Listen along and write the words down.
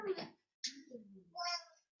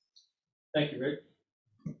Thank you, Rick.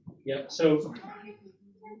 Yeah, so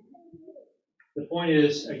the point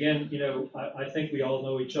is, again, I think we all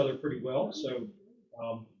know each other pretty well, so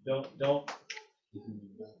don't.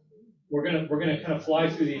 We're gonna kind of fly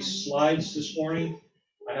through these slides this morning.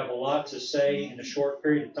 I have a lot to say in a short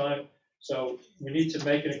period of time, so we need to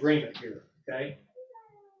make an agreement here, okay?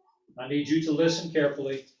 I need you to listen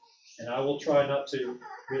carefully, and I will try not to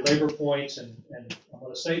belabor points, and I'm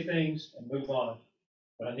gonna say things and move on,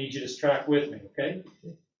 but I need you to track with me, okay?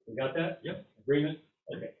 We got that? Yep. Agreement?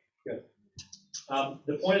 Okay, good.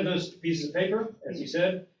 The point of those pieces of paper, as you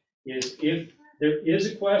said, is if there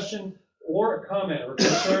is a question or a comment or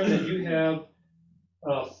concern that you have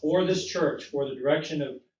for this church, for the direction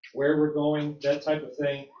of where we're going, that type of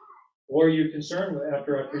thing, or you're concerned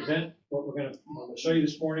after I present what I'm going to show you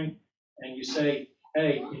this morning, and you say,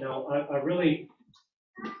 hey, I really,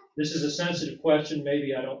 this is a sensitive question,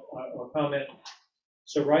 maybe I'll comment.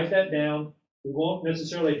 So write that down. We won't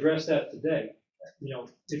necessarily address that today.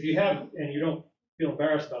 If you have, and you don't feel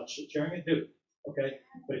embarrassed about sharing it, do it, okay?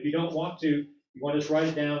 But if you don't want to, you want to just write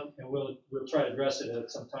it down, and we'll try to address it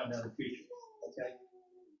at some time down in the future, okay?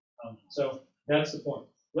 So that's the point.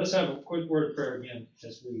 Let's have a quick word of prayer again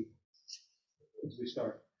as we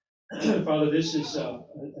start. Father, this is a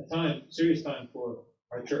serious time for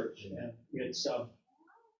our church, and it's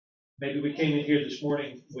maybe we came in here this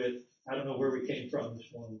morning with, I don't know where we came from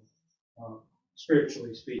this morning,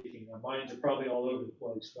 spiritually speaking. Our minds are probably all over the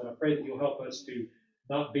place, but I pray that you'll help us to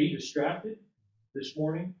not be distracted this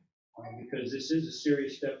morning, because this is a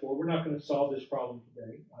serious step forward. We're not going to solve this problem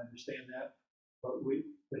today. I understand that,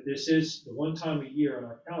 but this is the one time a year on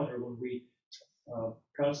our calendar when we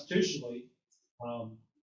constitutionally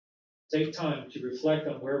take time to reflect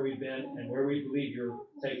on where we've been and where we believe you're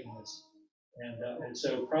taking us. And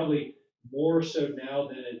so probably more so now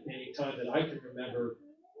than at any time that I can remember,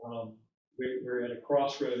 we're at a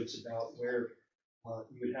crossroads about where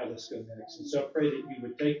you would have us go next. And so I pray that you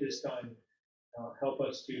would take this time, help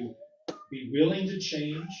us to be willing to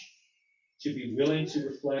change, to be willing to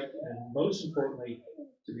reflect, and most importantly,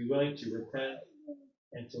 to be willing to repent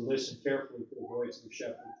and to listen carefully to the voice of the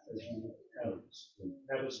shepherd as you would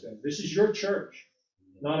have us go. This is your church,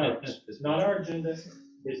 not ours. It's not our agenda.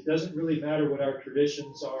 It doesn't really matter what our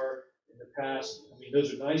traditions are in the past. I mean,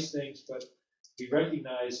 those are nice things, but we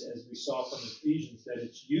recognize, as we saw from Ephesians, that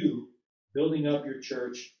it's you building up your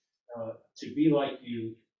church to be like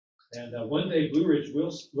you. And one day Blue Ridge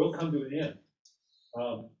will come to an end.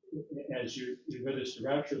 As whether it's the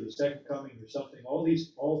rapture, the second coming, or something,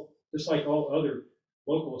 just like all other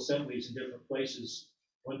local assemblies in different places,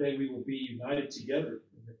 one day we will be united together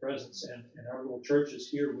in your presence, and our little churches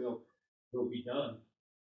here will be done.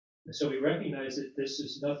 And so we recognize that this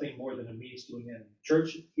is nothing more than a means to an end.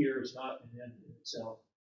 Church here is not an end in itself;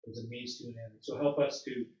 it's a means to an end. So help us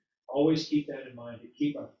to always keep that in mind, to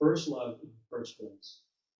keep our first love in the first place.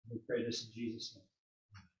 We pray this in Jesus' name.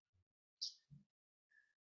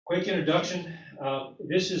 Quick introduction.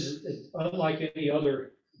 This is unlike any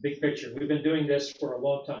other big picture. We've been doing this for a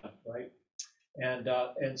long time, right?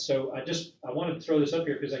 And so I wanted to throw this up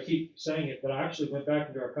here because I keep saying it, but I actually went back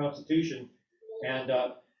into our Constitution, and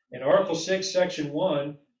in Article 6, Section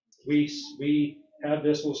 1, we have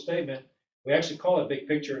this little statement. We actually call it big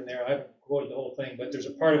picture in there. I haven't quoted the whole thing, but there's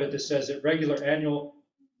a part of it that says at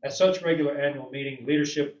such regular annual meeting,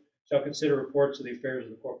 leadership shall consider reports of the affairs of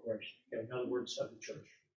the corporation. Okay, in other words, of the church.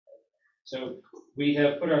 So we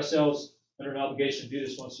have put ourselves under an obligation to do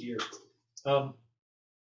this once a year.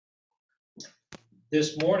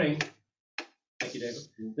 This morning, thank you,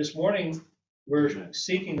 David. This morning, we're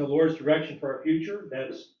seeking the Lord's direction for our future.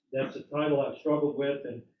 That's a title I've struggled with,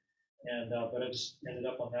 but I just ended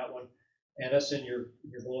up on that one. And that's in your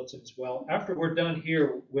bulletin as well. After we're done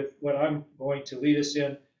here with what I'm going to lead us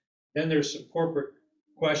in, then there's some corporate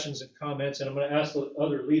questions and comments, and I'm going to ask the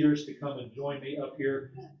other leaders to come and join me up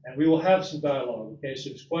here, and we will have some dialogue. Okay, so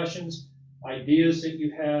there's questions, ideas that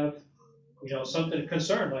you have, something to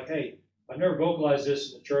concern, like, hey, I've never vocalized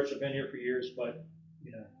this in the church. I've been here for years, but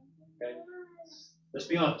okay, let's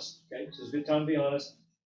be honest. Okay, this is a good time to be honest,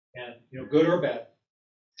 and good or bad.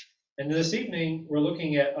 And this evening we're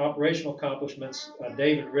looking at operational accomplishments.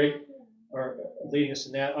 Dave and Rick are leading us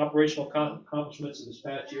in that. Operational accomplishments of this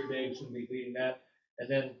past year. Dave's going to be leading that. And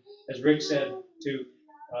then, as Rick said,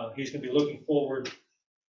 he's going to be looking forward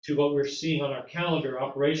to what we're seeing on our calendar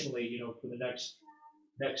operationally, for the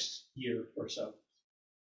next year or so.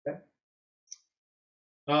 Okay.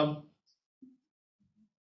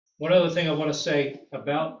 One other thing I want to say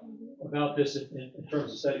about this in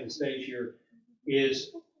terms of setting the stage here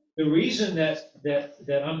is the reason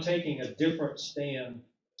that I'm taking a different stand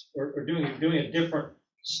or doing a different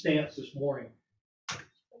stance this morning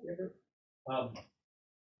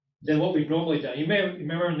than what we've normally done. You may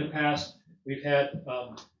remember in the past we've had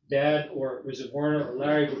Dad, or was it Werner or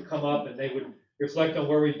Larry, would come up and they would reflect on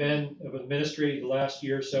where we've been with ministry the last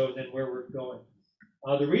year or so, and then where we're going.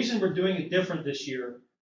 The reason we're doing it different this year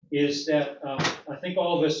is that I think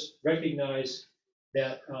all of us recognize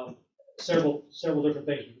that several different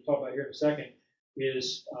things we can talk about here in a second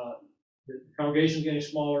is the congregation's getting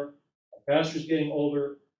smaller, the pastor's getting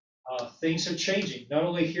older, things are changing, not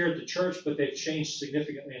only here at the church, but they've changed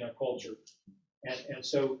significantly in our culture. And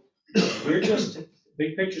so we're just,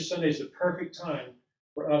 Big Picture Sunday is the perfect time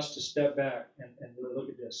for us to step back and really look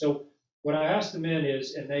at this. So what I asked the men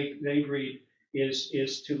is, and they agreed,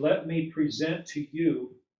 is to let me present to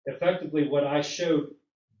you effectively what I showed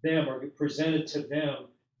them or presented to them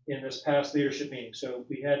in this past leadership meeting. So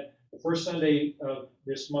we had the first Sunday of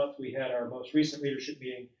this month, we had our most recent leadership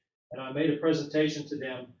meeting, and I made a presentation to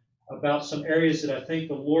them about some areas that I think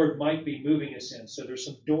the Lord might be moving us in. So there's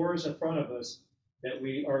some doors in front of us that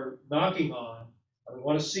we are knocking on, and we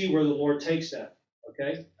want to see where the Lord takes that,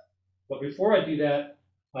 okay? But before I do that,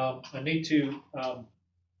 I need to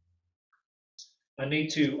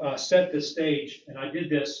set the stage, and I did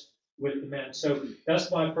this with the men. So that's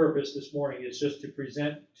my purpose this morning, is just to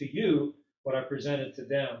present to you what I presented to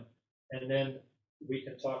them, and then we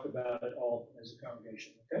can talk about it all as a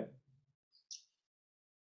congregation, okay?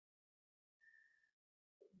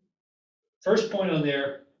 First point on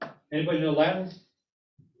there, anybody know Latin?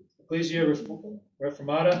 Ecclesia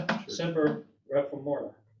Reformata Semper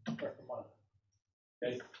Reformata.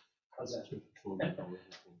 Okay, how's that? You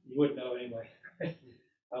wouldn't know anyway.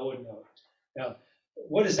 I wouldn't know. Now,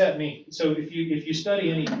 what does that mean? So if you study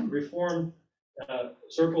any Reformed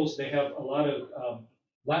circles, they have a lot of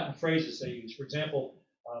Latin phrases they use. For example,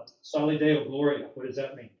 Soli Deo Gloria. What does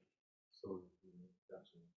that mean?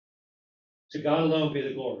 To God alone be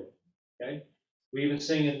the glory. Okay. We even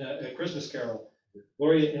sing in a Christmas carol,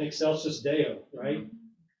 Gloria in excelsis Deo, right?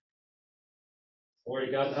 Glory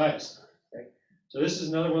to God in the highest. Okay. So this is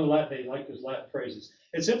another one of the Latin. They like those Latin phrases.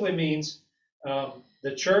 It simply means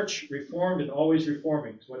the church reformed and always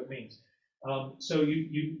reforming is what it means. So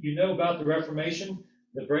you know about the Reformation,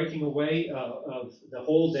 the breaking away of the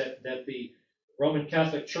hold that the Roman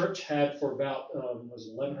Catholic Church had for about was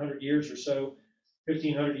 1,100 years or so,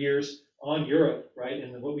 1,500 years on Europe, right,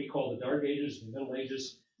 in what we call the Dark Ages, the Middle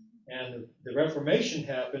Ages. And the Reformation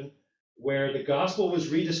happened where the gospel was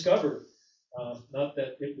rediscovered. Not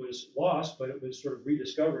that it was lost, but it was sort of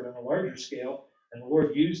rediscovered on a larger scale. And the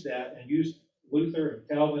Lord used that and used Luther and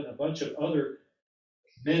Calvin and a bunch of other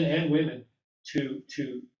men and women to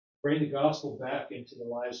bring the gospel back into the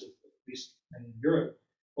lives of these men in Europe.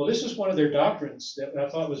 Well, this was one of their doctrines that I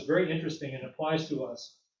thought was very interesting and applies to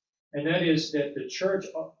us. And that is that the church,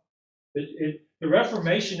 the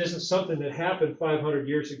Reformation isn't something that happened 500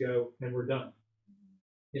 years ago and we're done.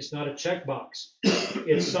 It's not a checkbox.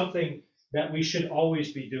 It's something that we should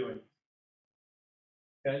always be doing.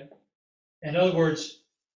 Okay? In other words,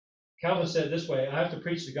 Calvin said it this way: I have to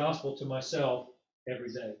preach the gospel to myself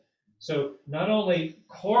every day. So not only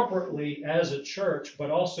corporately as a church, but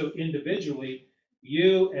also individually,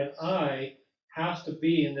 you and I have to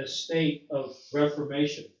be in this state of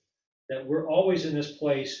reformation. That we're always in this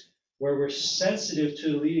place where we're sensitive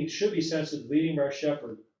to leading, should be sensitive to leading our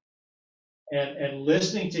shepherd and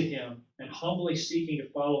listening to him and humbly seeking to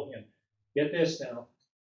follow him. Get this now,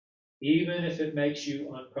 even if it makes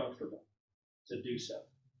you uncomfortable to do so.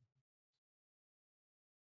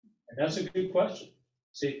 And that's a good question.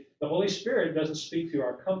 See, the Holy Spirit doesn't speak through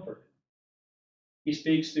our comfort. He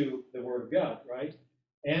speaks through the Word of God, right?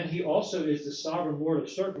 And he also is the sovereign Lord of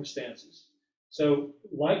circumstances. So,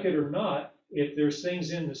 like it or not, if there's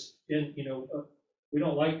things in this, we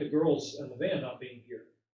don't like the girls in the van not being here,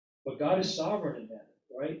 but God is sovereign in that,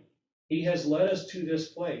 right? He has led us to this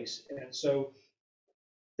place, and so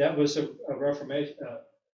that was a Reformation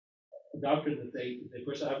doctrine that they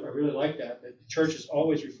pushed. I really like that the church is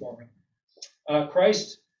always reforming.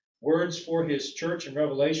 Christ's words for his church in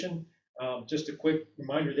Revelation. Just a quick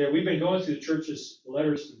reminder there. We've been going through the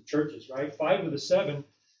letters to the churches, right? 5 of the 7.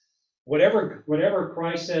 Whatever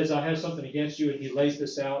Christ says, I have something against you, and he lays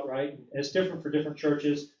this out, right? And it's different for different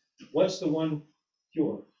churches. What's the one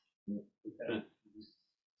cure? Okay.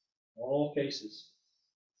 All cases.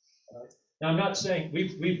 Now, I'm not saying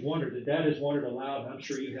we've wondered. The dad has wondered aloud, and I'm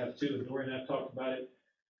sure you have too. And Nori and I have talked about it.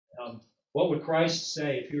 What would Christ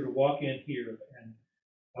say if he were to walk in here? And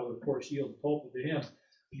I would, of course, yield the pulpit to him.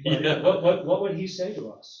 Yeah. What would he say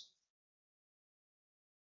to us?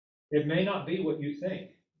 It may not be what you think.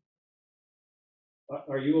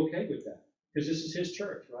 Are you okay with that? Because this is his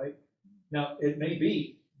church, right? Now, it may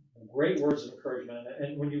be great words of encouragement.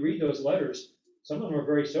 And when you read those letters, some of them are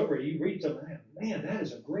very sober. You read them, man, that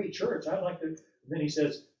is a great church. I'd like to. And then he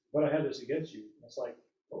says, but I have this against you. And it's like,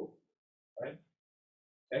 oh, right?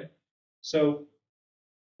 Okay. So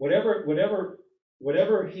whatever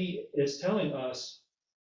he is telling us,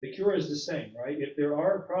 the cure is the same, right? If there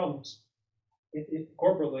are problems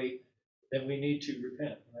corporately, then we need to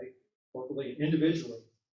repent, right? Corporately and individually.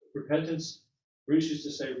 Repentance, Bruce used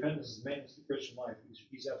to say, repentance is maintenance of the Christian life.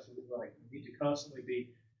 He's absolutely right. We need to constantly be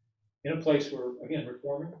in a place where, again,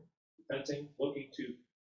 reforming, repenting, looking to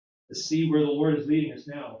see where the Lord is leading us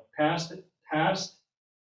now. Past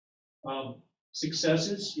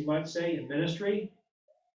successes, you might say, in ministry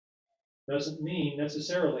doesn't mean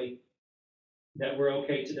necessarily that we're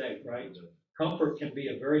okay today, right? Comfort can be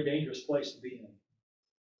a very dangerous place to be in.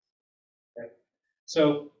 Okay.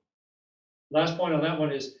 So, last point on that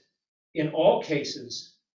one is, in all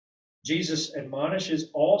cases, Jesus admonishes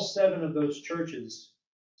all 7 of those churches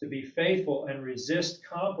to be faithful and resist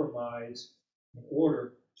compromise in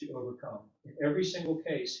order to overcome. In every single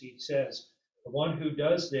case, he says, the one who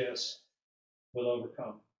does this will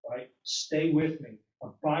overcome, right? Stay with me,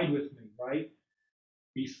 abide with me, right?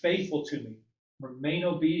 Be faithful to me, remain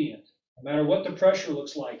obedient, no matter what the pressure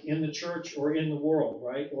looks like in the church or in the world,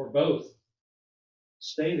 right? Or both.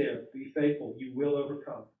 Stay there, be faithful, you will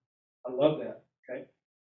overcome. I love that, okay?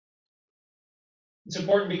 It's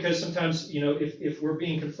important because sometimes, if we're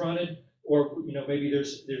being confronted, or, maybe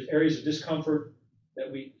there's areas of discomfort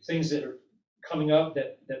things that are coming up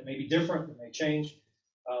that may be different, that may change,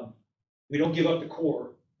 we don't give up the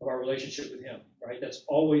core of our relationship with him, right? That's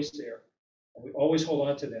always there. And we always hold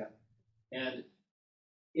on to that. And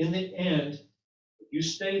in the end, if you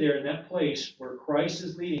stay there in that place where Christ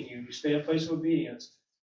is leading you, you stay in a place of obedience,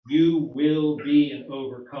 you will be an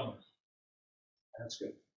overcomer. That's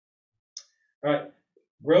good. All right.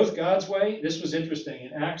 Growth God's way. This was interesting.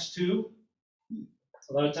 In Acts 2,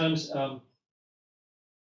 a lot of times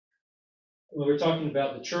when we're talking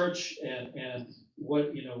about the church and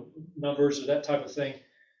what, numbers or that type of thing,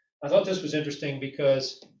 I thought this was interesting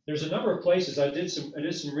because there's a number of places. I did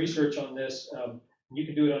some research on this. You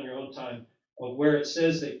can do it on your own time, where it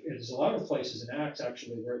says that there's a lot of places in Acts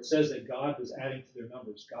actually where it says that God was adding to their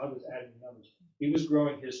numbers. God was adding numbers. He was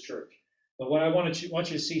growing his church. But what I want you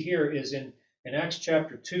to see here is in Acts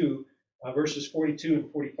chapter 2, verses 42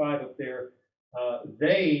 and 45 up there,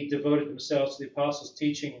 they devoted themselves to the apostles'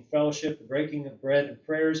 teaching and fellowship, the breaking of bread and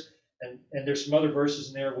prayers. And there's some other verses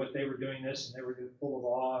in there what they were doing this, and they were full of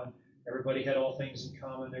awe, and everybody had all things in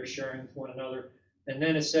common. They're sharing with one another. And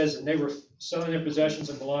then it says, and they were selling their possessions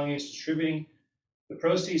and belongings, distributing the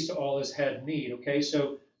proceeds to all as had need. Okay,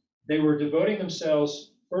 so they were devoting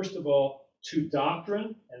themselves, first of all, to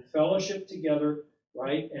doctrine and fellowship together,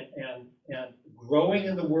 right? And growing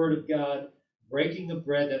in the Word of God, breaking the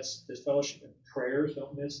bread, that's fellowship, and prayers,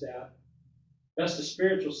 don't miss that. That's the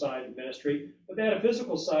spiritual side of ministry, but they had a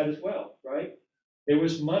physical side as well, right? There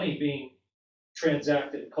was money being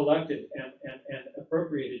transacted, collected, and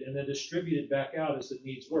appropriated, and then distributed back out as the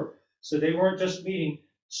needs were. So they weren't just meeting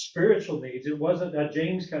spiritual needs. It wasn't a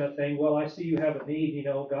James kind of thing, well, I see you have a need,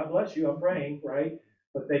 God bless you, I'm praying, right?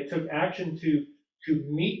 But they took action to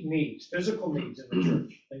meet needs, physical needs in the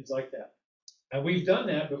church, things like that. And we've done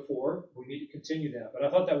that before. We need to continue that. But I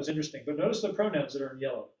thought that was interesting. But notice the pronouns that are in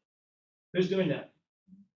yellow. Who's doing that?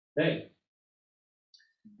 They.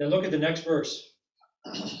 Then look at the next verse,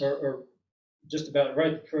 or just about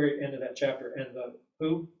right at the very end of that chapter. And the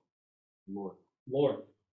who? Lord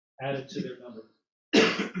added to their number.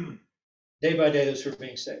 Day by day, those who are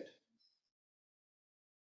being saved.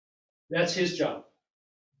 That's his job.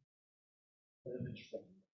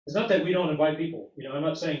 It's not that we don't invite people. I'm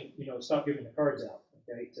not saying, stop giving the cards out,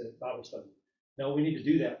 okay, to Bible study. No, we need to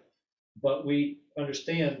do that. But we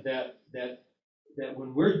understand that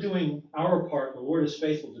when we're doing our part, the Lord is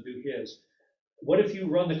faithful to do his. What if you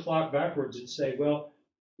run the clock backwards and say, well,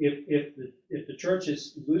 if the church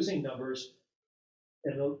is losing numbers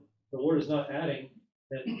and the Lord is not adding,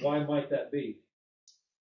 then why might that be?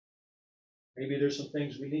 Maybe there's some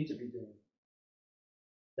things we need to be doing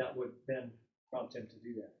that would then prompt him to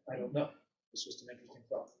do that. I don't know. It's just an interesting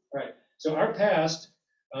thought. All right. So our past,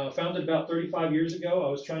 founded about 35 years ago. I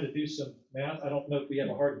was trying to do some math. I don't know if we have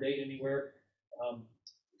a hard date anywhere.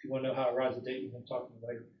 If you want to know how I arrived at the date, we can talk to me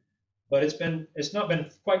later. But it's not been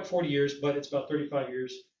quite 40 years, but it's about 35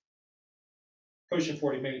 years. Pushing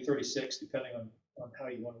 40, maybe 36, depending on how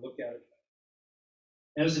you want to look at it.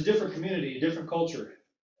 And it was a different community, a different culture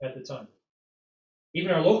at the time.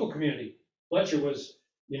 Even our local community, Fletcher was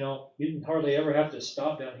You didn't hardly ever have to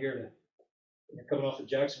stop down here to, coming off of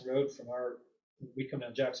Jackson Road we come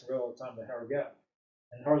down Jackson Road all the time to Howard Gap,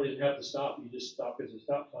 and hardly didn't have to stop. You just stop because of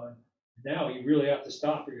stop sign. Now you really have to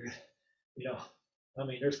stop, or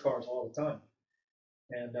there's cars all the time.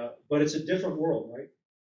 And but it's a different world, right?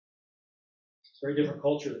 It's a very different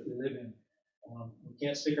culture that we live in. We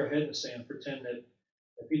can't stick our head in the sand and pretend that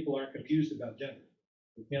people aren't confused about gender.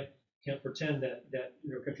 We can't pretend that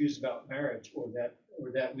they're confused about marriage, or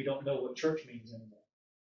that we don't know what church means anymore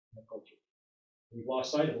in the culture. We've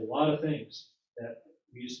lost sight of a lot of things that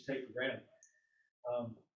we used to take for granted.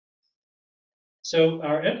 So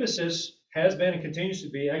our emphasis has been and continues to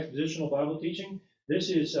be expositional Bible teaching. This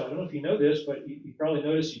is, I don't know if you know this, but you probably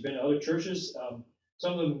noticed, you've been to other churches.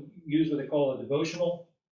 Some of them use what they call a devotional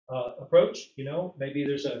approach. Maybe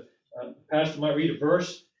there's a pastor might read a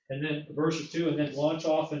verse, and then a verse or two, and then launch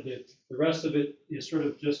off into the rest of it is sort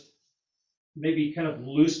of just maybe kind of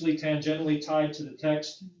loosely, tangentially tied to the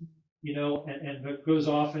text, and it goes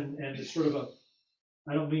off and it's sort of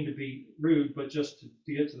I don't mean to be rude, but just to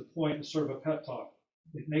get to the point, it's sort of a pep talk.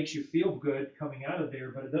 It makes you feel good coming out of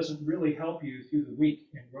there, but it doesn't really help you through the week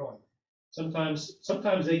and growing. Sometimes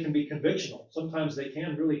they can be convictional. Sometimes they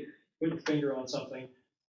can really put a finger on something.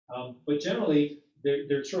 But generally,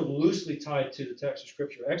 they're sort of loosely tied to the text of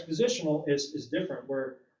Scripture. Expositional is different,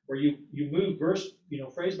 where you move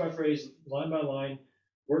phrase by phrase, line by line,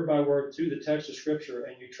 word by word through the text of Scripture,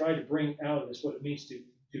 and you try to bring out of this what it means to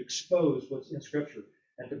expose what's in Scripture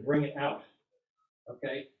and to bring it out.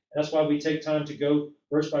 Okay? That's why we take time to go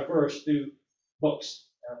verse by verse through books.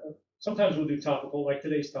 Sometimes we'll do topical, like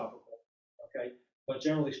today's topical. Okay? But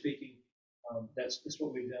generally speaking, that's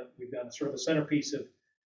what we've done. We've done sort of a centerpiece of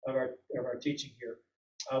our teaching here.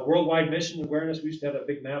 Worldwide mission awareness. We used to have that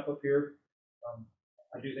big map up here.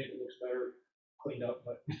 I do think it looks better cleaned up,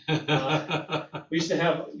 but we used to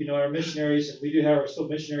have, our missionaries, and we do have our still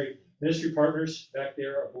missionary ministry partners back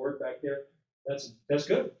there, our board back there. That's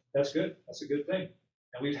good. That's good. That's a good thing.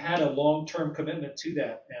 And we've had a long-term commitment to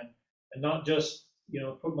that, and not just,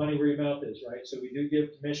 put money where your mouth is, right? So we do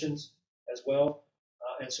give to missions as well,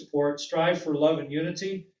 and support. Strive for love and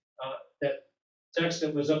unity. That text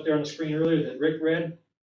that was up there on the screen earlier that Rick read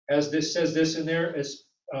says this in there as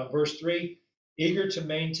verse 3, eager to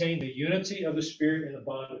maintain the unity of the Spirit in the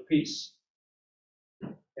bond of peace.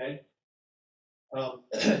 Okay?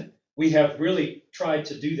 We have really tried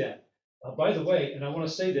to do that. By the way, and I want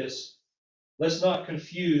to say this, let's not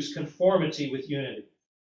confuse conformity with unity.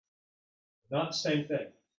 Not the same thing.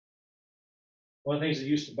 One of the things that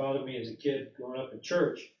used to bother me as a kid growing up in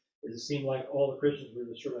church is it seemed like all the Christians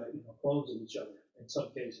were sort of clones of each other in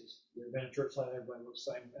some cases. You've been in church like everybody looks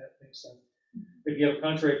the same, thinks the same. If you have a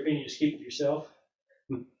contrary opinion, just keep it to yourself.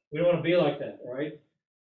 We don't want to be like that, right?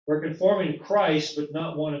 We're conforming to Christ, but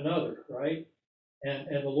not one another, right? And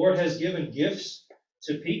the Lord has given gifts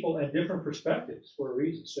to people and different perspectives for a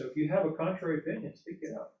reason. So if you have a contrary opinion, speak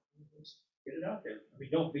it out. Just get it out there.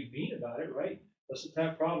 Don't be mean about it, right? Let's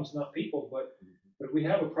attack problems, not people. But if we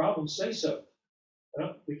have a problem, say so.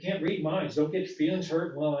 We can't read minds. Don't get your feelings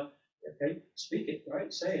hurt. Well, okay, speak it,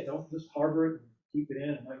 right? Say it. Don't just harbor it and keep it in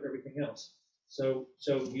and like everything else. So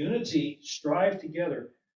unity, strive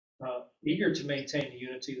together, eager to maintain the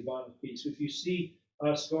unity, the bond of peace. If you see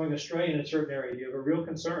us going astray in a certain area, you have a real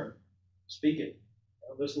concern, speak it.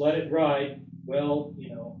 Don't just let it ride. Well,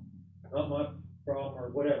 not my problem or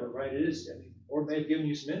whatever, right? It is. The Lord may have given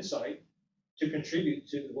you some insight to contribute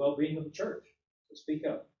to the well-being of the church. So speak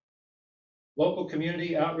up. Local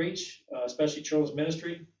community outreach, especially children's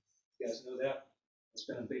ministry. You guys know that. It's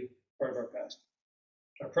been a big part of our past.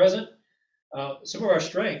 Our present, some of our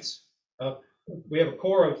strengths. We have a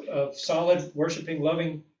core of solid, worshiping,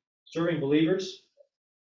 loving, serving believers.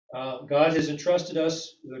 God has entrusted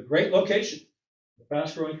us with a great location, a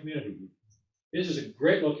fast-growing community. This is a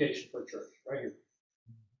great location for a church, right here.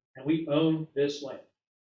 And we own this land.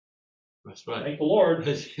 That's right. Thank the Lord,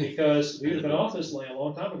 because we would have been off this land a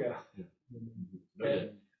long time ago. Okay.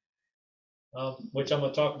 Which I'm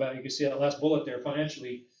going to talk about. You can see that last bullet there.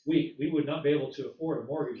 Financially, we would not be able to afford a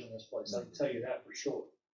mortgage on this place. I can tell you that for sure.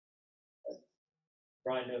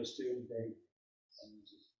 Brian knows too.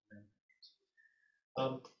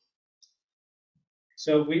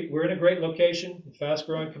 So we're in a great location, a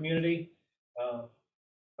fast-growing community.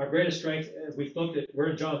 Our greatest strength, we've looked at, we're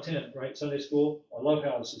in John 10, right? Sunday school. I love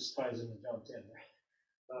how this ties into John 10.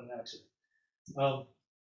 Not an accident.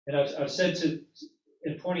 And I've said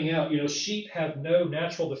in pointing out, sheep have no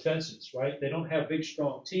natural defenses, right? They don't have big,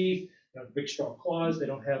 strong teeth, they don't have big, strong claws, they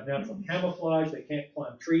don't have natural camouflage, they can't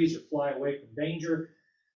climb trees or fly away from danger.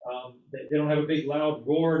 They don't have a big loud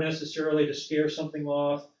roar necessarily to scare something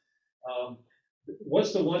off. Um,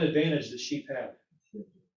 what's the one advantage the sheep have? The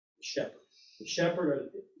shepherd. The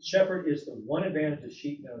shepherd is the one advantage the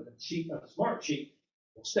sheep knows. A smart sheep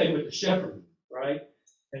will stay with the shepherd, right?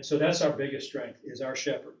 And so that's our biggest strength, is our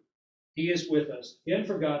shepherd. He is with us. He hasn't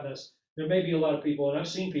forgotten us. There may be a lot of people, and I've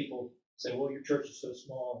seen people say, well, your church is so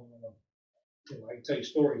small. I can tell you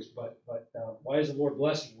stories, but why is the Lord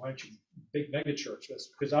blessing you? Why aren't you a big mega church? That's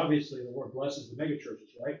because obviously the Lord blesses the mega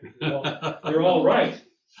churches, right? They're all right.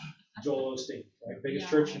 Joel Osteen, right? Biggest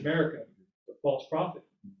church in America, the false prophet.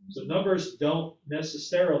 So numbers don't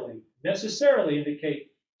necessarily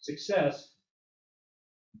indicate success,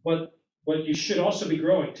 but you should also be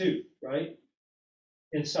growing too, right?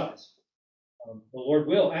 In size. The Lord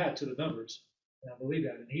will add to the numbers, and I believe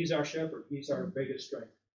that. And He's our shepherd. He's our biggest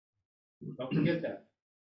strength. Don't forget that.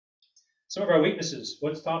 Some of our weaknesses.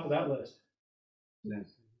 What's top of that list?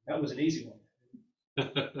 That was an easy one.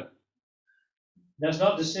 That's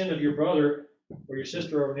not the sin of your brother or your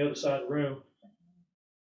sister over on the other side of the room.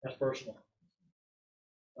 That's personal.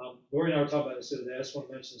 Lori and I were talking about this the other day. I just want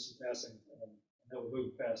to mention this in passing. I know we're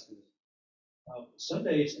moving past this.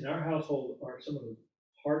 Sundays in our household are some of the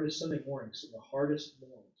hardest Sunday mornings, some of the hardest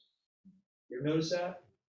mornings. You ever notice that?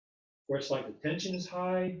 Where it's like the tension is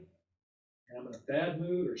high, and I'm in a bad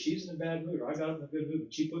mood, or she's in a bad mood, or I got up in a good mood,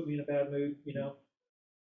 but she put me in a bad mood,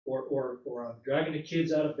 or I'm dragging the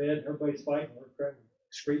kids out of bed, and everybody's fighting, we're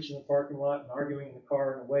screeching in the parking lot and arguing in the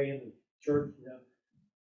car on the way into church,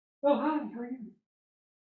 Oh, hi, how are you?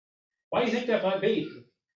 Why do you think that might be?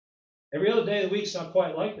 Every other day of the week's not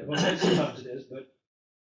quite like that. Well, sometimes it is, but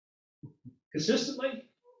consistently,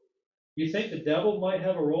 you think the devil might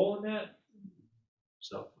have a role in that?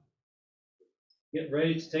 So, Getting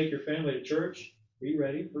ready to take your family to church, be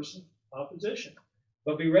ready for some opposition.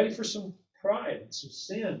 But be ready for some pride, some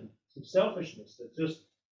sin, some selfishness that just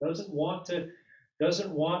doesn't want to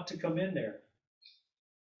come in there.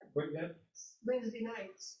 Wednesday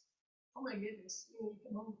nights. Oh my goodness. You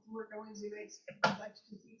come home from work on Wednesday nights, you'd like to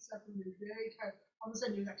just eat supper and you're very tired. All of a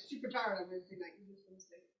sudden you're like super tired on Wednesday night. You just want to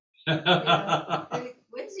say,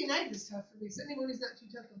 Wednesday night is tough for me. Sunday morning's not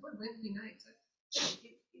too tough, but Wednesday nights, and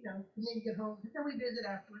then you get home. Then we visit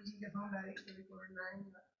afterwards. You get home about 8:30 or 9.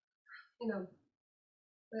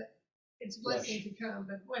 But it's a blessing to come.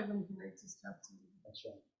 But boy, Wednesday nights is tough to me. That's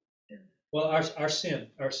right. Yeah. Well, our sin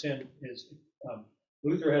is.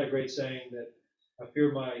 Luther had a great saying that I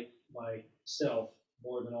fear myself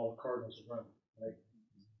more than all the cardinals of Rome. Right?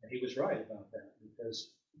 And he was right about that, because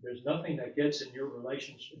there's nothing that gets in your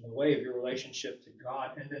relationship, in the way of your relationship to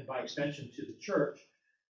God, and then by extension to the church,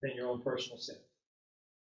 than your own personal sin.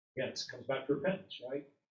 Again, it comes back to repentance, right?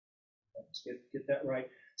 Let's get that right.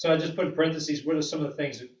 So I just put in parentheses, what are some of the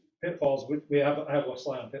things, pitfalls? I have a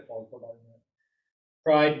slide on pitfalls.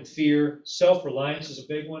 Pride and fear. Self-reliance is a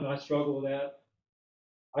big one. I struggle with that.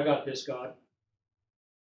 I got this, God.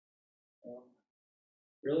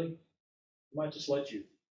 Really? I might just let you.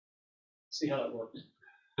 See how that works.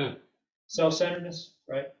 Self-centeredness,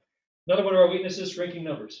 right? Another one of our weaknesses, shrinking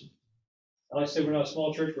numbers. I like to say we're not a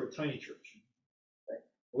small church, we're a tiny church. Okay?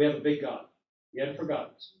 We have a big God. He hasn't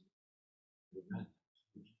forgotten us.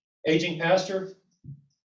 Aging pastor.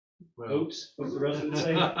 well. Oops. What's the rest of it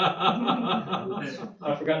say?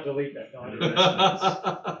 I forgot to delete that. No, I didn't.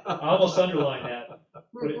 I almost underlined that.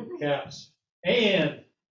 Put it in caps. And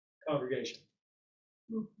congregation.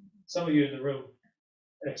 Some of you in the room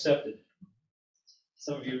accepted.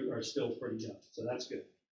 Some of you are still pretty young, so that's good.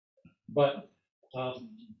 But,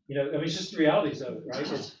 it's just the realities of it,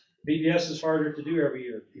 right? VBS is harder to do every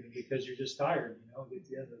year because you're just tired, get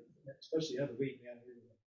the end of, especially the end of the week, man.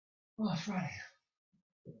 Oh, it's Friday.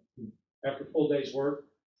 After a full day's work,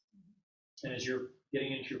 and as you're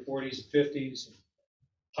getting into your 40s and 50s, and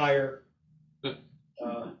higher.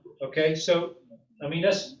 Okay, so,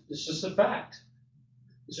 it's just a fact.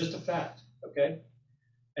 It's just a fact, okay?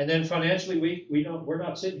 And then financially, we're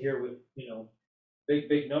not sitting here with,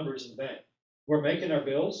 big numbers in the bank. We're making our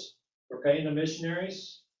bills, we're paying the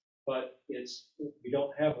missionaries, but we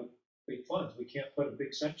don't have big funds. We can't put a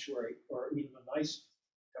big sanctuary or even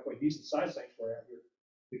a decent sized sanctuary out here.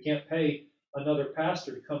 We can't pay another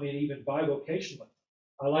pastor to come in even bivocationally.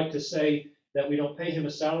 I like to say that we don't pay him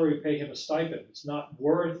a salary, we pay him a stipend. It's not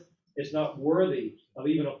worthy of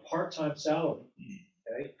even a part-time salary.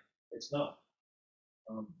 Okay, it's not.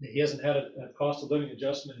 He hasn't had a cost of living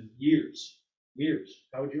adjustment in years.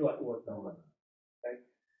 How would you like to work on that? Okay.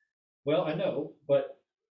 Well, I know, but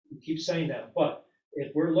you keep saying that. But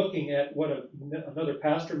if we're looking at what another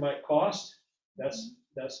pastor might cost, that's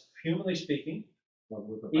humanly speaking,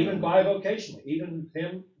 with the even family. bivocationally, even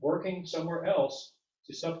him working somewhere else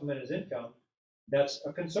to supplement his income, that's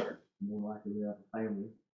a concern. More likely to have a family.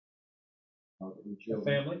 With A children.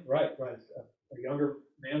 family, right. A younger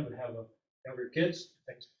man would have younger kids,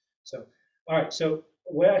 things. So, all right, so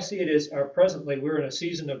the way I see it is, presently, we're in a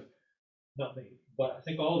season of, not me, but I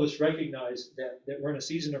think all of us recognize that we're in a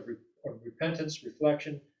season of repentance,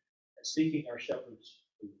 reflection, and seeking our shepherd's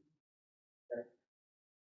feet. Okay?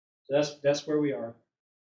 So that's where we are.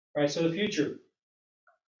 All right, so the future.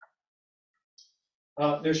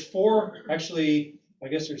 There's four, actually, I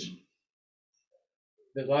guess there's,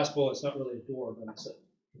 the last bullet's not really a door, but it's a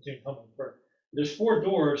continued humble prayer. There's four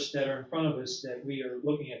doors that are in front of us that we are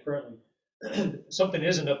looking at currently. Something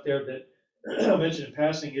isn't up there that I'll mention in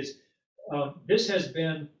passing is this has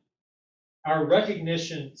been our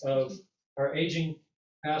recognition of our aging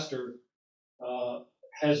pastor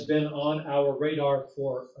has been on our radar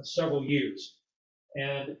for several years.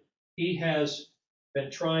 And he has been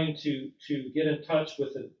trying to get in touch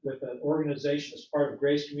with an organization as part of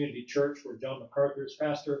Grace Community Church, where John MacArthur is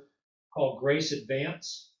pastor, called Grace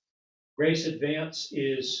Advance. Grace Advance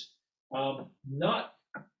is not,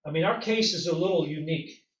 I mean, our case is a little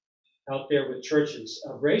unique out there with churches.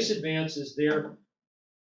 Grace Advance is there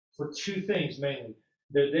for two things mainly.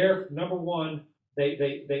 They're there, number one,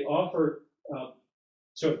 they offer,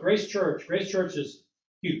 so at Grace Church is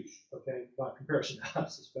huge, okay, by comparison to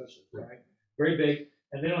us especially, right? Very big,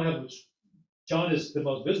 and they don't have, John is the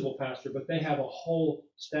most visible pastor, but they have a whole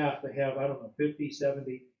staff. They have, I don't know, 50,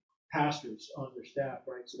 70 pastors on their staff,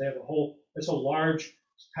 right? So they have it's a large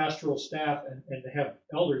pastoral staff, and they have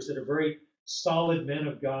elders that are very solid men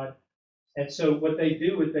of God. And so what they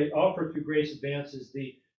do is they offer through Grace Advance is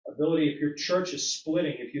the ability, if your church is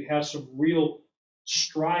splitting, if you have some real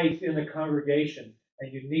strife in the congregation,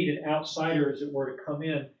 and you need an outsider, as it were, to come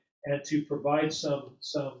in and to provide some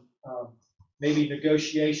maybe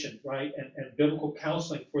negotiation, right, and biblical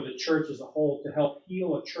counseling for the church as a whole to help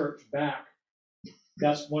heal a church back.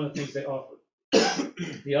 That's one of the things they offer.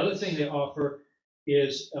 The other thing they offer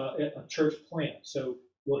is a church plant. So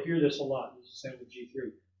we'll hear this a lot. This is the same with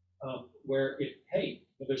G3, where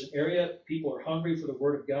if there's an area, people are hungry for the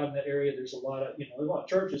Word of God in that area. There's a lot of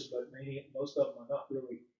churches, but most of them are not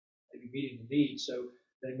really maybe meeting the need. So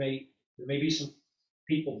there may be some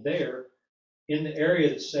people there in the area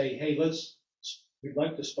that say, hey, we'd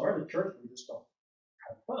like to start a church. We just don't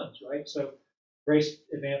have funds, right? So Grace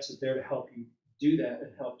Advance is there to help you do that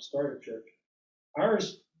and help start a church.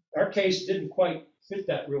 Our case didn't quite fit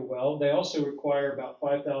that real well. They also require about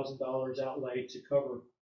 $5,000 outlay to cover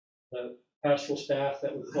the pastoral staff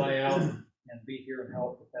that would fly out and be here and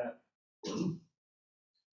help with that.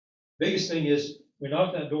 Biggest thing is we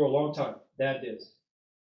knocked on that door a long time. Dad did,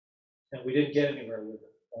 and we didn't get anywhere with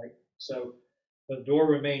it, right? So the door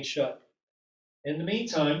remained shut. In the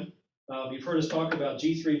meantime, you've heard us talk about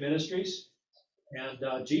G3 Ministries, and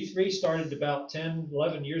G3 started about 10,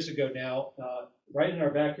 11 years ago now, right in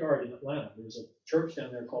our backyard in Atlanta. There's a church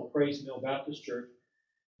down there called Praise Mill Baptist Church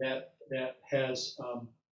that has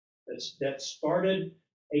that started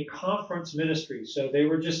a conference ministry. So they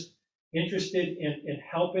were just interested in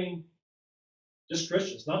helping just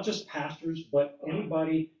Christians, not just pastors, but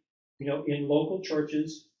anybody, in local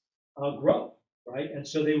churches grow, right? And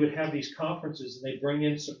so they would have these conferences, and they bring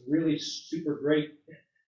in some really super great,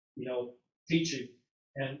 teaching,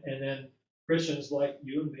 and then Christians like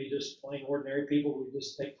you and me, just plain ordinary people who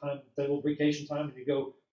just take time, a little vacation time, and you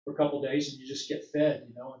go for a couple of days, and you just get fed,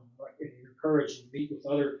 and you're encouraged, and meet with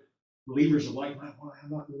other believers of like, well, I'm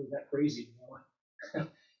not really that crazy,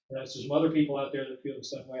 There's some other people out there that feel the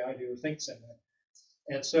same way I do or think the same way.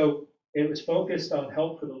 And so it was focused on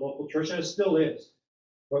help for the local church, and it still is.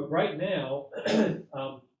 But right now, and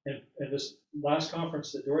this last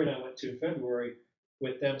conference that Dory and I went to in February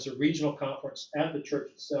with them is a regional conference at the church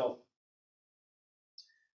itself.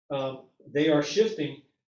 They are shifting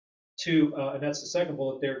to, and that's the second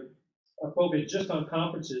bullet, they're focused just on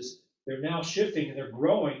conferences. They're now shifting and they're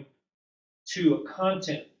growing to a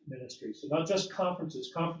content ministry. So not just conferences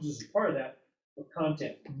is part of that, but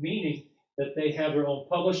content, meaning that they have their own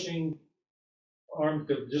publishing arm.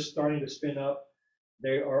 They're just starting to spin up.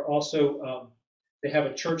 They are also, they have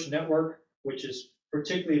a church network, which is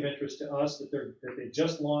particularly of interest to us, that they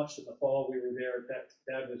just launched in the fall. We were there.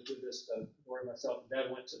 Dad was with us, Lori and myself, and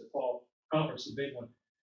Dad went to the fall conference, the big one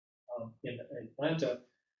in Atlanta,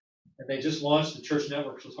 and they just launched the church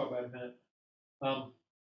network, which we'll talk about in a minute.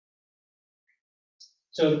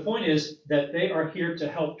 So the point is that they are here to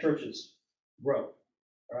help churches grow,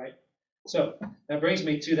 all right? So that brings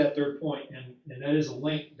me to that third point, and that is a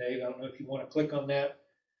link, Dave. I don't know if you want to click on that.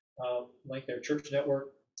 link there, Church Network.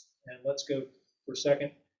 And let's go for a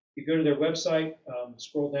second. You go to their website,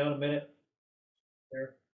 scroll down a minute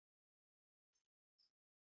there.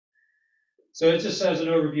 So it just says an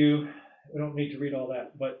overview. We don't need to read all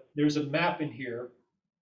that, but there's a map in here.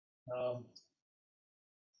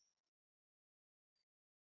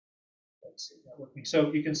 Let's see, networking.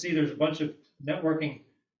 So you can see there's a bunch of networking.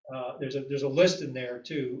 There's a list in there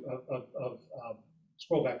too of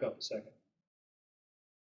scroll back up a second.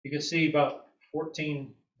 You can see about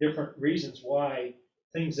 14 different reasons why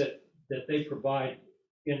things that they provide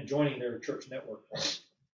in joining their church network.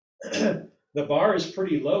 The bar is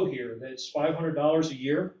pretty low here. It's $500 a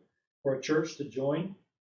year for a church to join.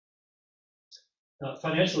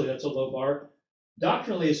 Financially, that's a low bar.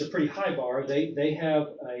 Doctrinally, it's a pretty high bar. They have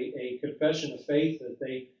a confession of faith that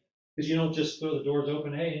because you don't just throw the doors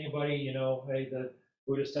open. Hey, anybody, hey, the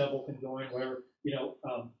Buddhist temple can join, whatever,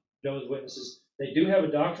 Jehovah's Witnesses. They do have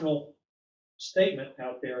a doctrinal statement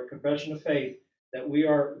out there, a confession of faith that we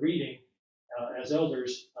are reading as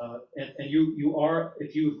elders, and you are,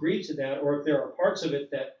 if you agree to that, or if there are parts of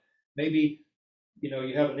it that maybe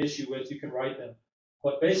you have an issue with, you can write them.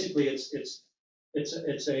 But basically, it's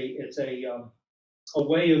a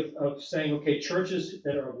way of saying, okay, churches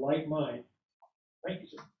that are of like mind, thank you,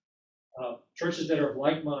 sir. Churches that are of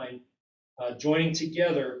like mind, joining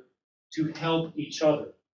together to help each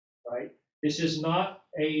other, right? This is not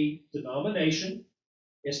a denomination.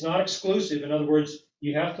 It's not exclusive. In other words,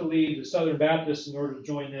 you have to leave the Southern Baptists in order to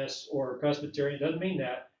join this, or Presbyterian. It doesn't mean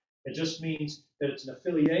that. It just means that it's an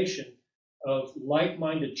affiliation of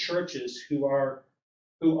like-minded churches who are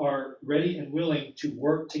ready and willing to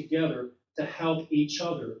work together to help each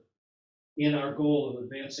other in our goal of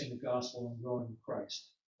advancing the gospel and growing in Christ,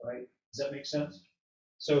 right? Does that make sense?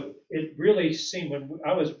 So it really seemed, when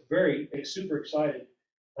I was super excited.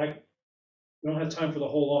 I don't have time for the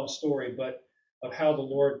whole long story, but of how the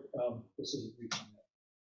Lord, this is a brief on that.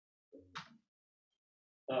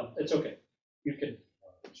 It's okay. You can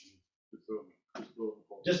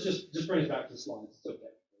just bring it back to the slides. It's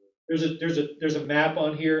okay. There's a map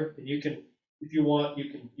on here, and you can, if you want, you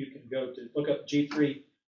can go to look up G3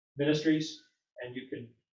 Ministries, and you can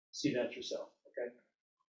see that yourself. Okay.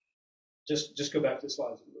 Just go back to the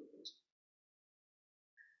slides.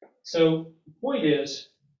 So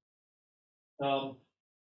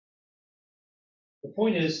the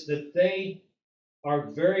point is that they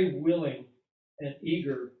are very willing and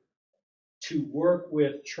eager to work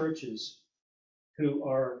with churches who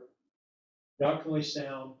are doctrinally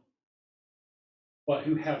sound, but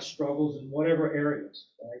who have struggles in whatever areas,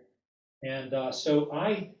 right? And so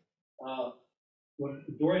when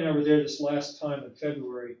Dory and I were there this last time in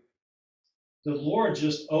February, the Lord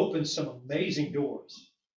just opened some amazing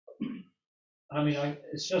doors. I mean,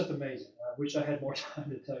 it's just amazing. I wish I had more time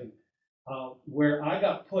to tell you. Where I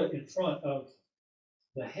got put in front of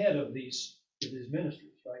the head of these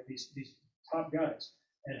ministries, right? These top guys,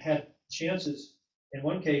 and had chances, in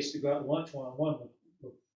one case, to go out to lunch one-on-one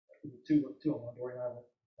with two-on-one. Dory and I went.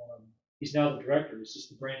 He's now the director. He's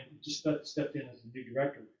just stepped in as the new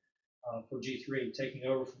director for G3, taking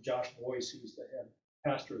over from Josh Boyce, who's the head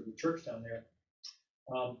pastor of the church down there.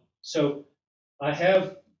 So I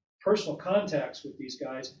have personal contacts with these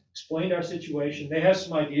guys, explained our situation. They have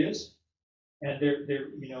some ideas, and they're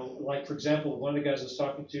like, for example, one of the guys I was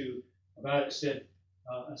talking to about it said,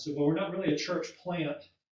 I said, well, we're not really a church plant,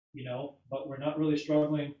 but we're not really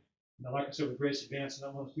struggling, like I said, with Grace Advance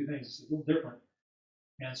and all those two things. It's a little different.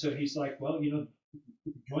 And so he's like, well, if you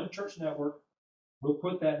join the church network, we'll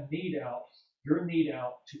put that need out, your need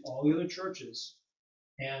out to all the other churches,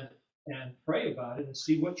 and pray about it and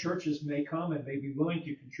see what churches may come and may be willing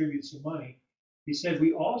to contribute some money. He said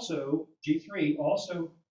we also, G3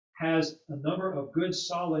 also has a number of good,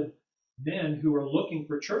 solid men who are looking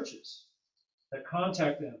for churches that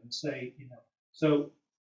contact them and say, so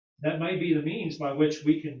that might be the means by which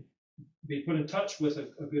we can be put in touch with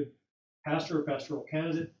a good pastor or pastoral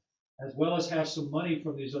candidate, as well as have some money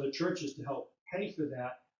from these other churches to help pay for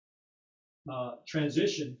that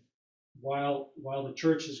transition while the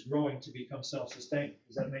church is growing to become self-sustaining.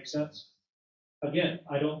 Does that make sense? Again,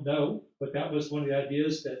 I don't know, but that was one of the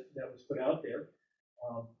ideas that was put out there.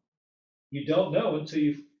 You don't know until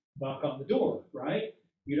you knock on the door, right?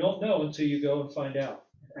 You don't know until you go and find out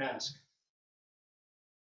and ask.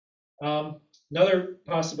 Another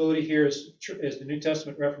possibility here is the New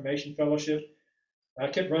Testament Reformation Fellowship. I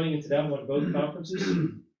kept running into that one at both conferences.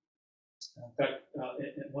 In fact,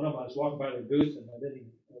 at one of them I was walking by their booth, and I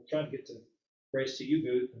was trying to get to Grace to You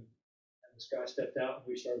booth, and this guy stepped out and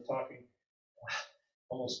we started talking.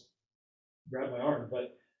 Almost grabbed my arm,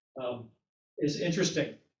 but it's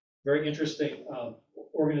interesting. very interesting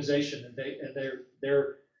organization, and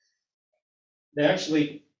they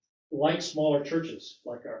actually like smaller churches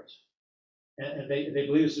like ours, and they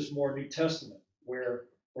believe this is more New Testament, where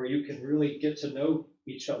you can really get to know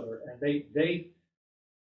each other, and they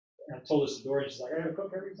have told us the story. She's like, I gotta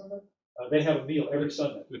cook every Sunday. They have a meal every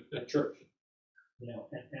Sunday at church, and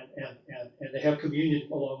they have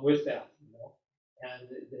communion along with that, and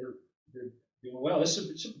they're doing well.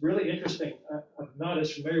 It's really interesting. I'm not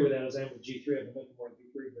as familiar with that as I am with G3. I've been looking more at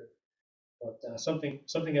G3, but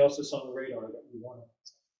something else that's on the radar that we want to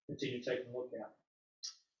continue taking a look at.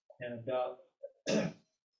 And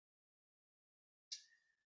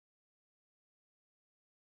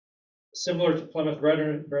similar to Plymouth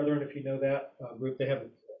Brethren, if you know that group, they have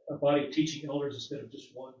a body of teaching elders instead of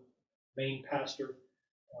just one main pastor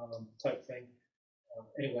type thing.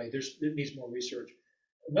 Anyway, it needs more research.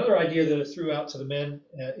 Another idea that I threw out to the men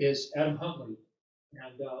is Adam Huntley.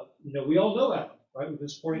 And, we all know Adam, right? We've been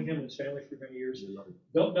supporting him and his family for many years.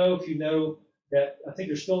 Don't know if you know that I think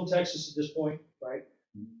they're still in Texas at this point, right?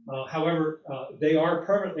 However, they are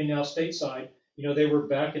permanently now stateside. They were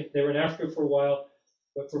in Africa for a while,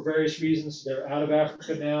 but for various reasons, they're out of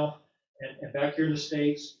Africa now and back here in the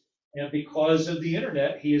States. And because of the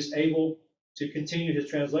internet, he is able to continue his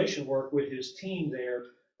translation work with his team there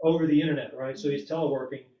over the internet, right? So he's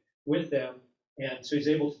teleworking with them, and so he's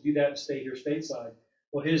able to do that and stay here stateside.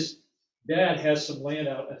 Well, his dad has some land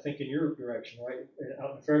out, I think, in your direction, right,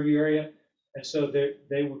 out in the Fairview area, and so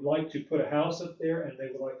they would like to put a house up there, and they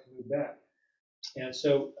would like to move back. And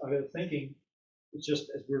so I've been thinking, it's just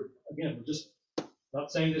as we're just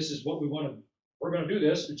not saying this is what we're going to do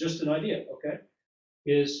this, it's just an idea, okay?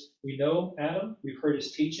 We know Adam, we've heard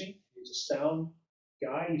his teaching, he's a sound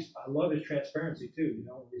guy. I love his transparency too,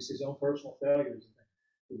 his own personal failures.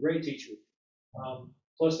 He's a great teacher.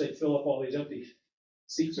 Plus, they fill up all these empty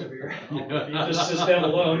seats over here. He just sits down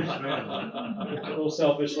alone, a little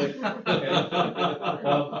selfishly.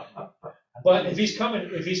 But if he's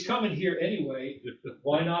coming here anyway,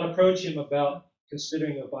 why not approach him about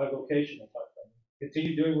considering a bivocational type thing?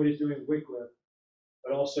 Continue doing what he's doing with Wycliffe,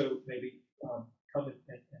 but also maybe come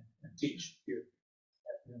and teach here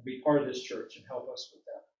and be part of this church and help us with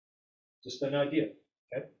that. Just an idea,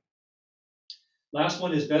 okay? Last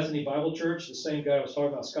one is Bethany Bible Church. The same guy I was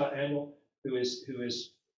talking about, Scott Annual, who is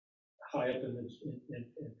high up in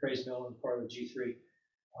Praise Mill and part of the G3.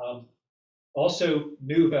 Also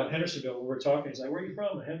knew about Hendersonville when we were talking. He's like, where are you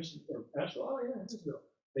from? Henderson or Asheville? Oh yeah, Hendersonville.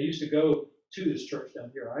 They used to go to this church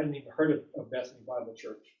down here. I hadn't even heard of Bethany Bible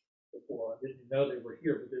Church before. I didn't know they were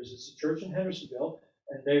here, but there's this church in Hendersonville,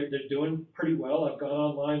 and they're doing pretty well. I've gone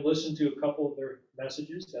online, listened to a couple of their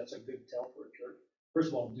messages. That's a good tell for a church. First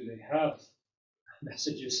of all, do they have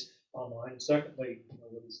messages online? Secondly,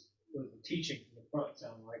 what does the teaching from the front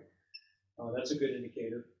sound like? That's a good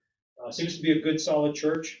indicator. Seems to be a good, solid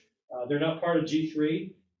church. They're not part of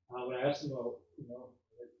G3. When I asked them, are you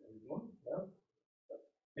doing? No.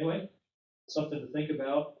 Anyway, something to think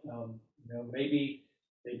about. Maybe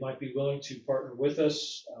they might be willing to partner with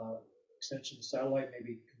us. Extension of satellite,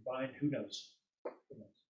 maybe combined. Who knows?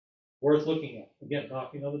 Worth looking at. Again,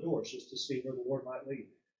 knocking on the doors just to see where the Lord might lead.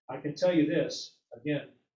 I can tell you this again.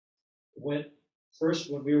 When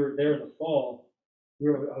we were there in the fall,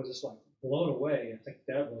 I was just like blown away. I think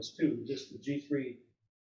that was too. Just the G3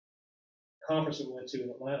 conference that we went to in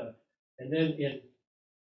Atlanta, and then in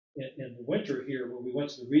the winter here, when we went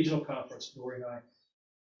to the regional conference, Dory and I,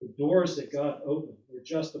 the doors that God opened were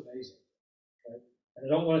just amazing. Right? And I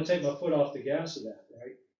don't want to take my foot off the gas of that,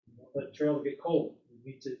 right? Don't let the trail get cold.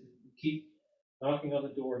 We need to keep knocking on the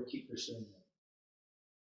door and keep pursuing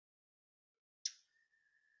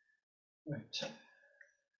that. Right.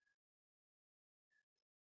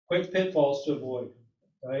 Quick pitfalls to avoid,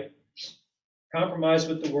 right? Compromise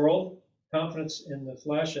with the world, confidence in the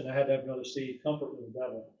flesh, and I had to have another C, comfort with the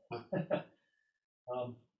devil.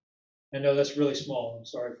 I know that's really small. I'm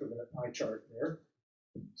sorry for the eye chart there.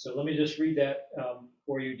 So let me just read that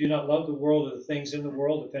for you. Do not love the world or the things in the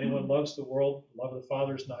world. If anyone loves the world, the love of the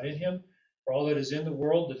Father is not in him. For all that is in the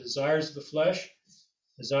world, the desires of the flesh,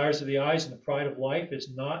 desires of the eyes, and the pride of life is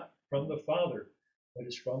not from the Father, but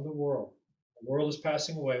is from the world. The world is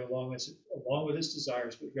passing away along with its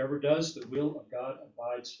desires, but whoever does the will of God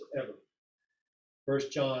abides forever.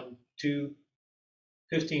 1 John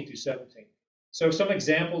 2:15 through 17. So some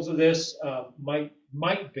examples of this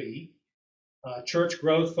might be church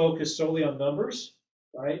growth focused solely on numbers,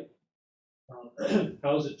 right?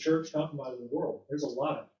 How is a church compromising the world? There's a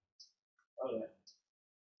lot of that.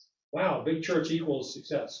 Wow, big church equals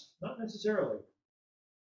success. Not necessarily.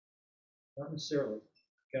 Not necessarily,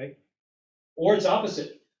 okay? Or it's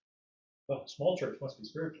opposite. well, small church must be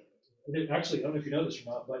spiritual. Actually, I don't know if you know this or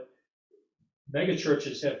not, but mega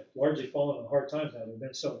churches have largely fallen on hard times now. There have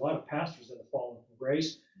been a lot of pastors that have fallen from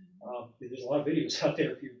grace. There's a lot of videos out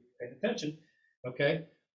there if you pay attention. Okay,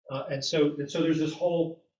 and so there's this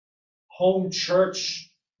whole home church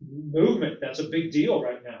movement that's a big deal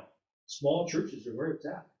right now. Small churches are where it's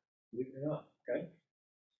at, believe it or not. Okay,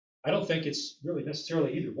 I don't think it's really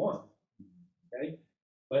necessarily either one. Okay,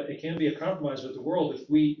 but it can be a compromise with the world if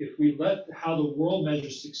we let how the world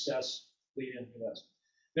measures success lead into us.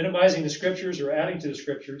 Minimizing the scriptures or adding to the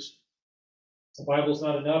scriptures. The Bible's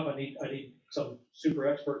not enough. I need some super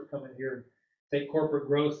expert to come in here and take corporate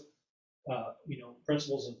growth,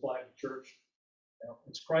 principles and apply to church.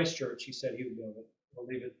 It's Christ's church. He said he would build it. We'll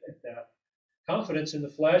leave it at that. Confidence in the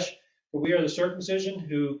flesh, for we are the circumcision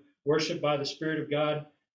who worship by the Spirit of God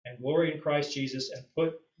and glory in Christ Jesus and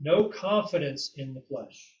put no confidence in the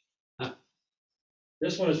flesh.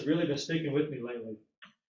 This one has really been sticking with me lately.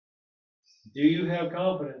 Do you have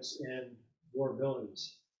confidence in your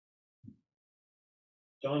abilities?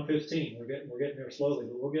 John 15, we're getting there slowly,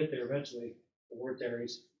 but we'll get there eventually. The word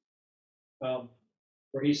tarries,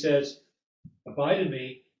 where he says, "Abide in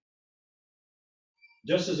me,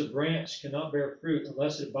 just as a branch cannot bear fruit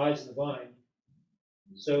unless it abides in the vine.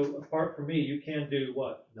 So apart from me, you can do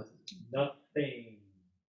what? Nothing."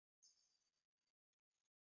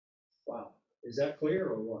 Wow, is that clear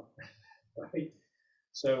or what? Right.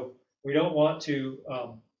 So we don't want to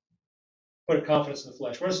put a confidence in the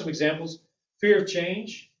flesh. What are some examples? Fear of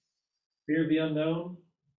change, fear of the unknown.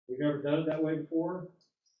 We've never done it that way before.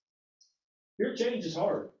 Fear of change is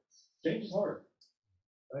hard. Change is hard,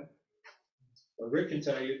 right? But Rick can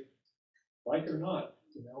tell you, like it or not,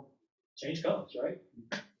 change comes, right?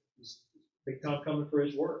 He's big time coming for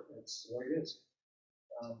his work. That's the way it is.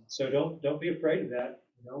 So don't be afraid of that.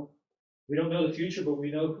 We don't know the future, but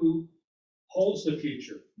we know who holds the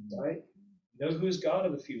future, right? We know who's God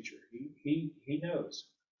of the future. He knows.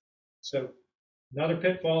 So another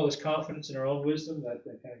pitfall is confidence in our own wisdom. That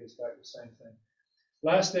kind of gets back to the same thing.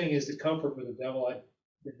 Last thing is the comfort with the devil. I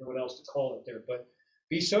didn't know what else to call it there, but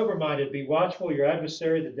be sober-minded, be watchful. Your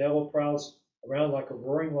adversary, the devil, prowls around like a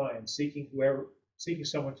roaring lion, seeking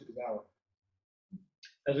someone to devour.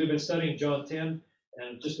 As we've been studying John 10,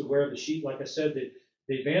 and just aware of the sheep, like I said,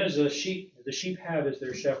 the advantage of the sheep have is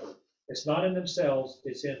their shepherd. It's not in themselves,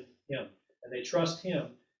 it's in him. And they trust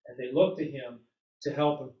him, and they look to him to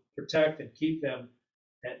help and protect and keep them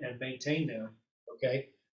and maintain them. Okay?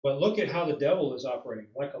 But look at how the devil is operating,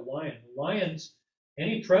 like a lion. Lions,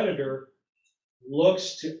 any predator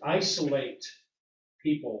looks to isolate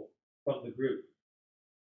people from the group.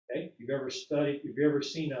 Okay? If you've ever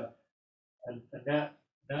seen a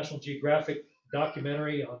National Geographic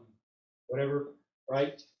documentary on whatever,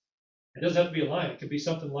 right? It doesn't have to be a lion. It could be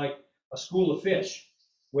something like a school of fish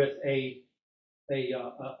with a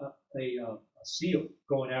seal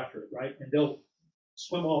going after it, right? And they'll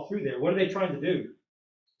swim all through there. What are they trying to do?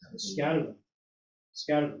 Scatter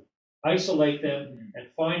them, isolate them,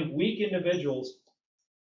 and find weak individuals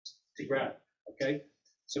to grab. Okay,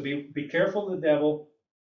 so be careful of the devil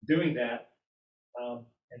doing that,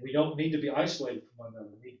 and we don't need to be isolated from one another.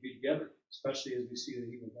 We need to be together, especially as we see the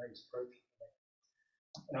evil days approaching.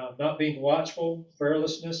 Not being watchful,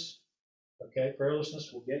 prayerlessness. Okay,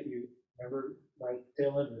 prayerlessness will get you. Remember, right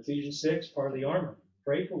tail end of Ephesians 6, part of the armor.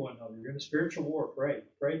 Pray for one another. You're in a spiritual war. Pray.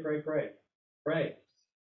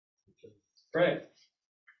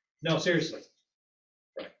 No, seriously.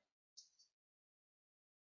 Pray.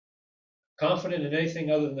 Confident in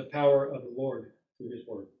anything other than the power of the Lord through his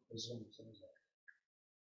word.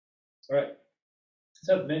 All right. Let's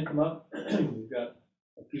have the men come up. We've got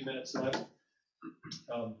a few minutes left.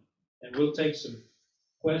 And we'll take some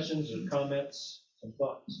questions or comments, some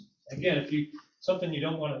thoughts. Again, if something you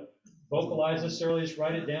don't want to vocalize necessarily, just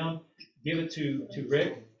write it down, give it to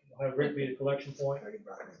Rick. We'll have Rick be the collection point.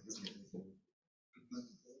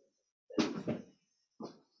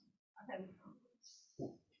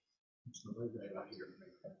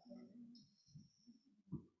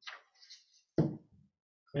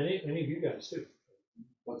 Any of you guys too.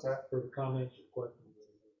 What's that for comments or questions?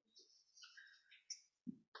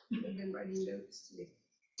 I've been writing notes today.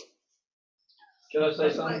 Can I say My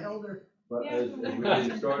something? elder. But Yeah, as we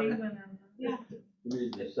get started, Yeah. let me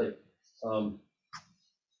just say,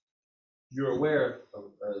 you're aware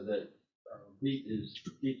of, that Pete is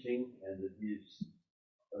teaching and that he's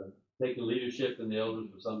taken leadership in the elders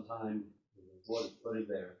for some time, what is putting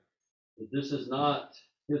there. But this is not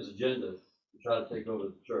his agenda to try to take over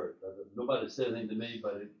the church. Nobody said anything to me,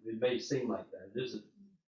 but it may seem like that. It isn't.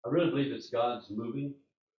 I really believe it's God's moving,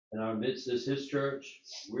 In our midst is his church,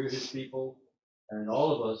 we're his people, and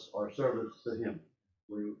all of us are servants to him.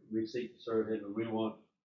 We seek to serve him, and we want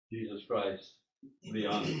Jesus Christ to be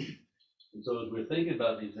honored. And so as we're thinking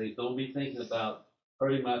about these things, don't be thinking about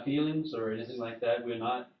hurting my feelings or anything like that. We're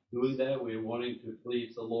not doing that. We're wanting to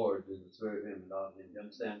please the Lord and to serve him and honor him. You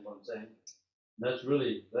understand what I'm saying? That's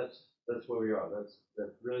really, that's where we are. That's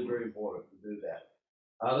really very important to do that.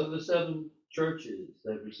 Out of the 7 churches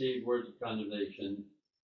that received words of condemnation,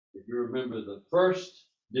 if you remember, the first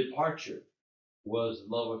departure was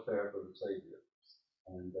love affair for the Savior.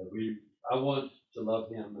 And I want to love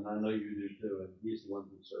him, and I know you do too, and he's the one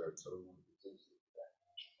who serves, so we want to be sensitive to that.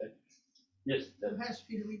 Okay. Yes, And Deb. Pastor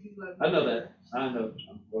Peter, we do love you. I know that. I know.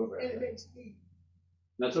 I'm over And it it. makes me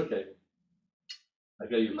That's okay. I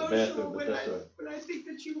got you the emotional bathroom, but when that's all right. I think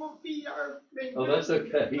that you won't be our main. Oh, that's pastor,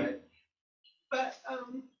 okay. But,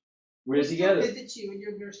 We're we'll still together. visit you in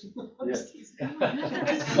your nursing home. I'm Yeah. just teasing.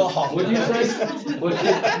 What'd you say? You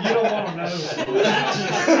don't wanna know.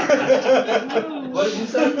 What did you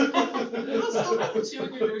say? We'll still visit you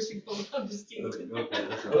in your nursing home. I'm just kidding. Okay,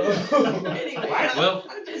 that's right. Anyway, Well,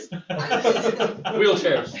 I'm just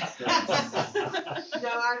wheelchairs. No,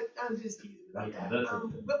 I'm just teasing about that. That's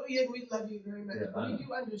But we love you very much. Yeah, I But we know.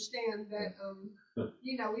 do understand that,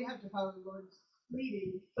 we have to follow the Lord's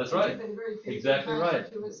leading. That's You've right. been very faithful Exactly pastor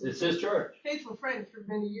right. to us. It's his church. Faithful friend for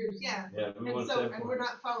many years, yeah. Yeah, we And want to so, stand and for we're it.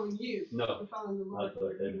 not following you. No. We're following the Lord. That's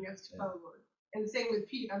right, We're leading us to yeah. follow the Lord. And the same with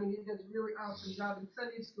Pete. I mean, he does a really awesome job in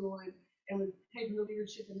Sunday school and with taking the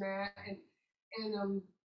leadership in that and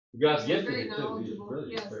God's He's gifted very him too. He's knowledgeable,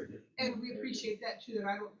 really yes. very good. and we appreciate that too, that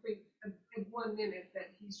I don't think in 1 minute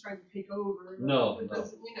that he's trying to take over. No, It no.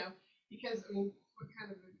 doesn't, because, I mean, what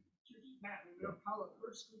kind of a church is that? We don't follow it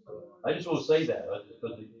first. We follow the I Lord. just want to say that,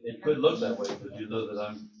 because it could look that way, but you know that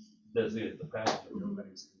I'm designated the pastor.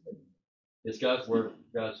 It's God's work,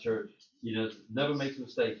 God's church. He never makes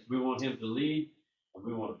mistakes. We want him to lead, and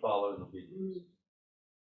we want to follow in obedience.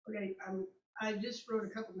 Okay, I just wrote a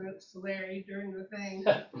couple notes to Larry during the thing,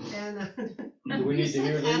 and Do we need to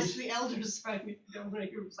hear ask these? the elders if I don't want to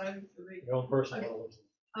hear them signing for me. Your own personal.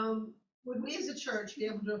 Would we as a church be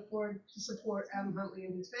able to afford to support Adam Huntley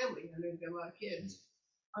and his family? I know he's got a lot of kids.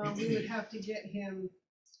 We would have to get him,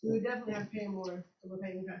 we would definitely have to pay him more than we're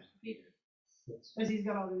paying Pastor Peter. Because he's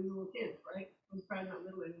got all these little kids, right? He's probably not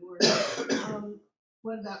little anymore.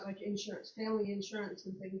 What about like insurance, family insurance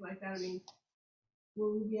and things like that? I mean,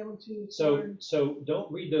 will we be able to afford? So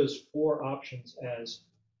don't read those 4 options as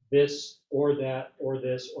this or that or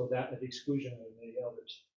this or that at the exclusion of the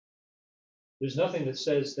others. There's nothing that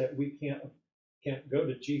says that we can't go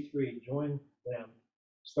to G3, join them,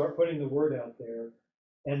 start putting the word out there,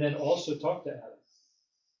 and then also talk to Adam.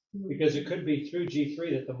 Because it could be through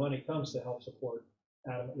G3 that the money comes to help support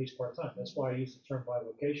Adam at least part-time. That's why I use the term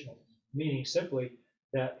bivocational, meaning simply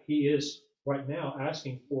that he is right now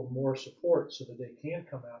asking for more support so that they can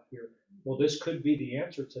come out here. Well, this could be the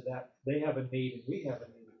answer to that. They have a need and we have a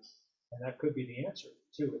need, and that could be the answer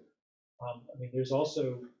to it. I mean, there's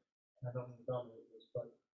also, I don't know about this,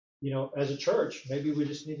 but as a church, maybe we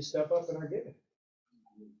just need to step up in our giving.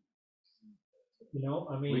 I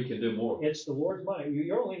mean, We can do more. it's the Lord's money.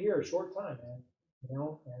 You're only here a short time, man. And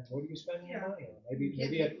what are you spending your money on?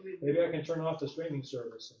 Maybe I can turn off the streaming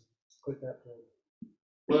service and quit that for you.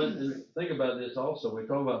 Well, and think about this also. We're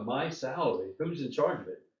talking about my salary. Who's in charge of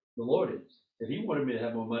it? The Lord is. If he wanted me to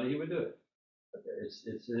have more money, he would do it. Okay, it's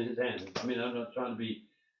in his hands. I mean, I'm not trying to be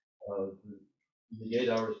negate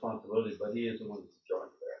our responsibility, but he is the one that's in charge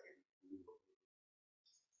of that.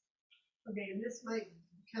 Okay, and this might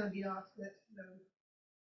kind of be off that,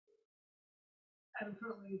 I don't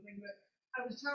currently anything, but I was talking